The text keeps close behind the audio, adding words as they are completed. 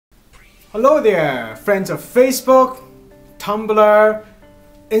Hello there, friends of Facebook, Tumblr,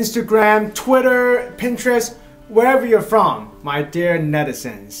 Instagram, Twitter, Pinterest, wherever you're from, my dear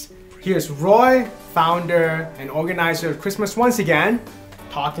netizens. Here's Roy, founder and organizer of Christmas once again,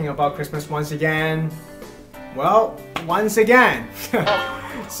 talking about Christmas once again. Well, once again.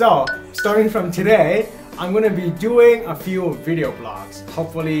 So, starting from today, I'm going to be doing a few video blogs,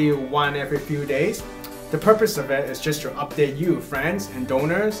 hopefully one every few days. The purpose of it is just to update you, friends and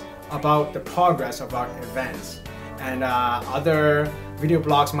donors, about the progress of our events. And other video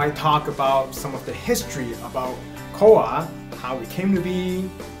blogs might talk about some of the history about COA, how we came to be,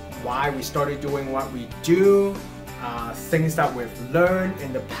 why we started doing what we do, things that we've learned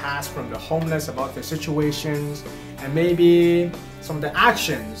in the past from the homeless about their situations, and maybe some of the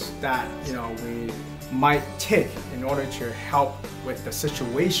actions that we might take in order to help with the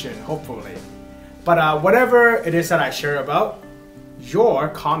situation, hopefully. But whatever it is that I share about, your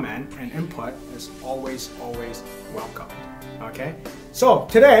comment and input is always welcome. Okay? So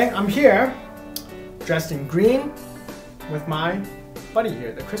today I'm here dressed in green with my buddy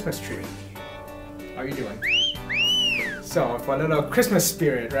here, the Christmas tree. How are you doing? So for a little Christmas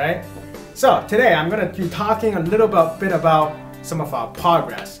spirit, right? So today I'm gonna be talking a little bit about some of our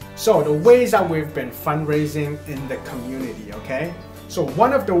progress. So the ways that we've been fundraising in the community, okay? So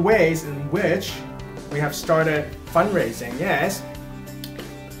one of the ways in which we have started fundraising is,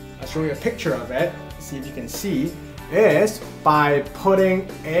 I'll show you a picture of it, see if you can see, is by putting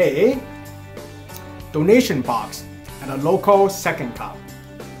a donation box at a local Second Cup.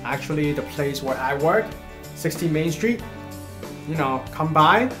 Actually, the place where I work, 60 Main Street. Come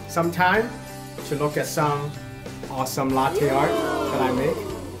by sometime to look at some awesome latte art that I make.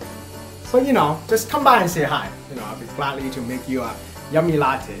 But just come by and say hi. I'll be gladly to make you a yummy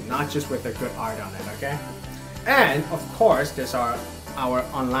latte, not just with the good art on it, okay? And of course, there's our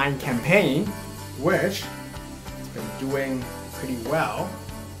online campaign, which has been doing pretty well.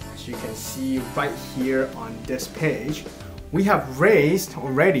 As you can see right here on this page, we have raised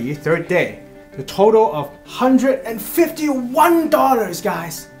already, third day, the total of $151,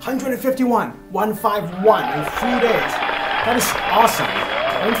 guys. 151, 151 in 3 days. That is awesome.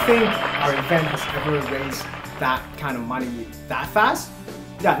 I don't think our event has ever raised that kind of money that fast.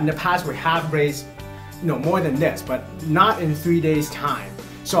 Yeah, in the past we have raised more than this, but not in 3 days time.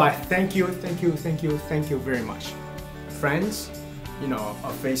 So I thank you very much, friends,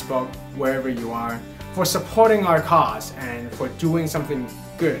 of Facebook, wherever you are, for supporting our cause and for doing something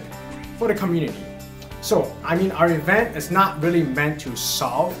good for the community. So our event is not really meant to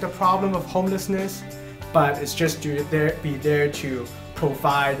solve the problem of homelessness, but it's just to be there to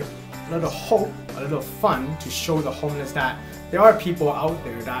provide a little hope, a little fun to show the homeless that there are people out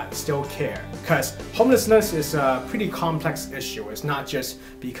there that still care. Because homelessness is a pretty complex issue. It's not just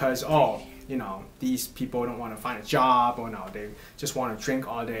because, these people don't want to find a job, or no, they just want to drink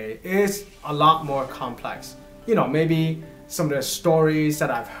all day. It's a lot more complex. Maybe some of the stories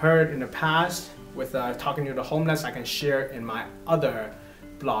that I've heard in the past with talking to the homeless, I can share in my other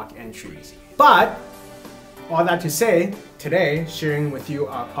blog entries. But all that to say, today, sharing with you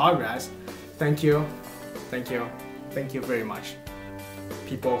our progress, thank you very much,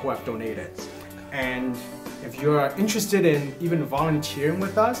 people who have donated. And if you're interested in even volunteering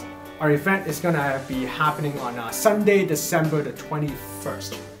with us, our event is gonna be happening on Sunday, December the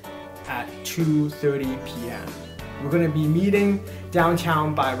 21st at 2:30 p.m. We're gonna be meeting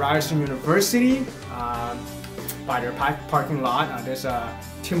downtown by Ryerson University, by their parking lot. There's a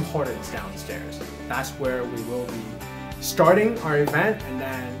Tim Hortons downstairs. That's where we will be starting our event and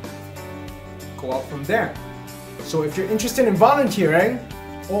then go out from there. So if you're interested in volunteering,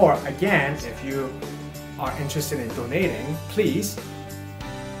 or again, if you are interested in donating, please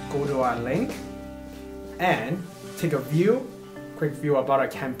go to our link and take a quick view about our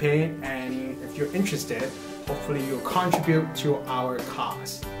campaign, and if you're interested, hopefully you'll contribute to our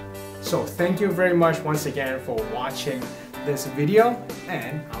cause. So thank you very much once again for watching this video,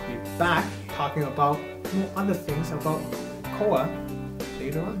 and I'll be back talking about more other things about COA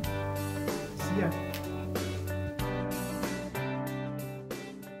later on. See ya.